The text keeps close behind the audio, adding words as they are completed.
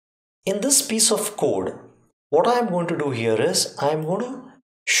in this piece of code, what I am going to do here is I am going to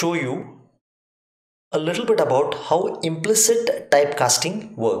show you a little bit about how implicit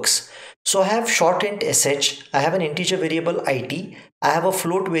typecasting works. So I have short int sh, I have an integer variable it, I have a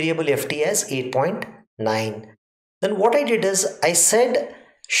float variable ft as 8.9. Then what I did is I said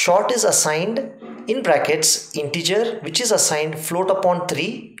short is assigned in brackets integer which is assigned float upon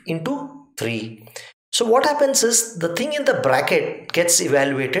 3 into 3. So what happens is the thing in the bracket gets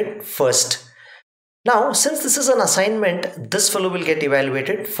evaluated first. Now, since this is an assignment, this fellow will get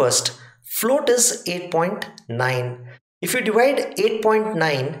evaluated first. Float is 8.9. If you divide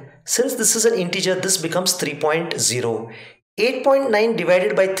 8.9, since this is an integer, this becomes 3.0. 8.9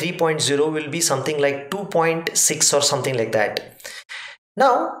 divided by 3.0 will be something like 2.6 or something like that.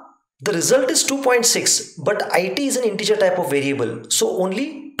 Now, the result is 2.6, but it is an integer type of variable. So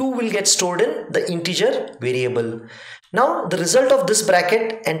only 2 will get stored in the integer variable. Now, the result of this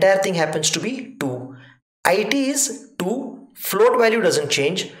bracket, entire thing happens to be 2. It is 2, float value doesn't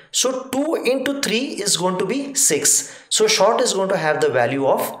change. So 2 into 3 is going to be 6. So short is going to have the value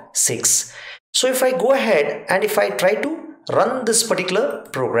of 6. So if I go ahead and if I try to run this particular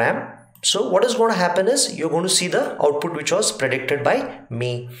program, so what is going to happen is you're going to see the output which was predicted by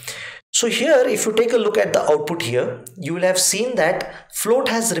me. So here, if you take a look at the output here, you will have seen that float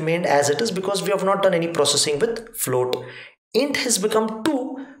has remained as it is because we have not done any processing with float. Int has become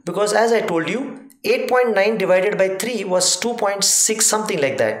 2 because as I told you, 8.9 divided by 3 was 2.6 something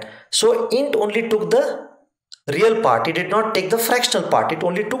like that. So int only took the real part, it did not take the fractional part, it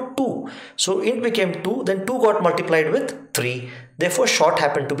only took 2. So int became 2, then 2 got multiplied with 3, therefore short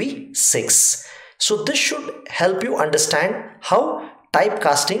happened to be 6. So this should help you understand how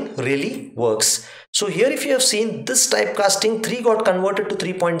typecasting really works. So here if you have seen this typecasting, 3 got converted to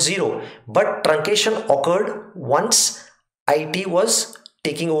 3.0, but truncation occurred once it was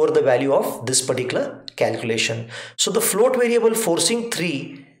taking over the value of this particular calculation. So the float variable forcing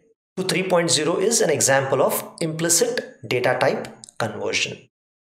 3 to 3.0 is an example of implicit data type conversion.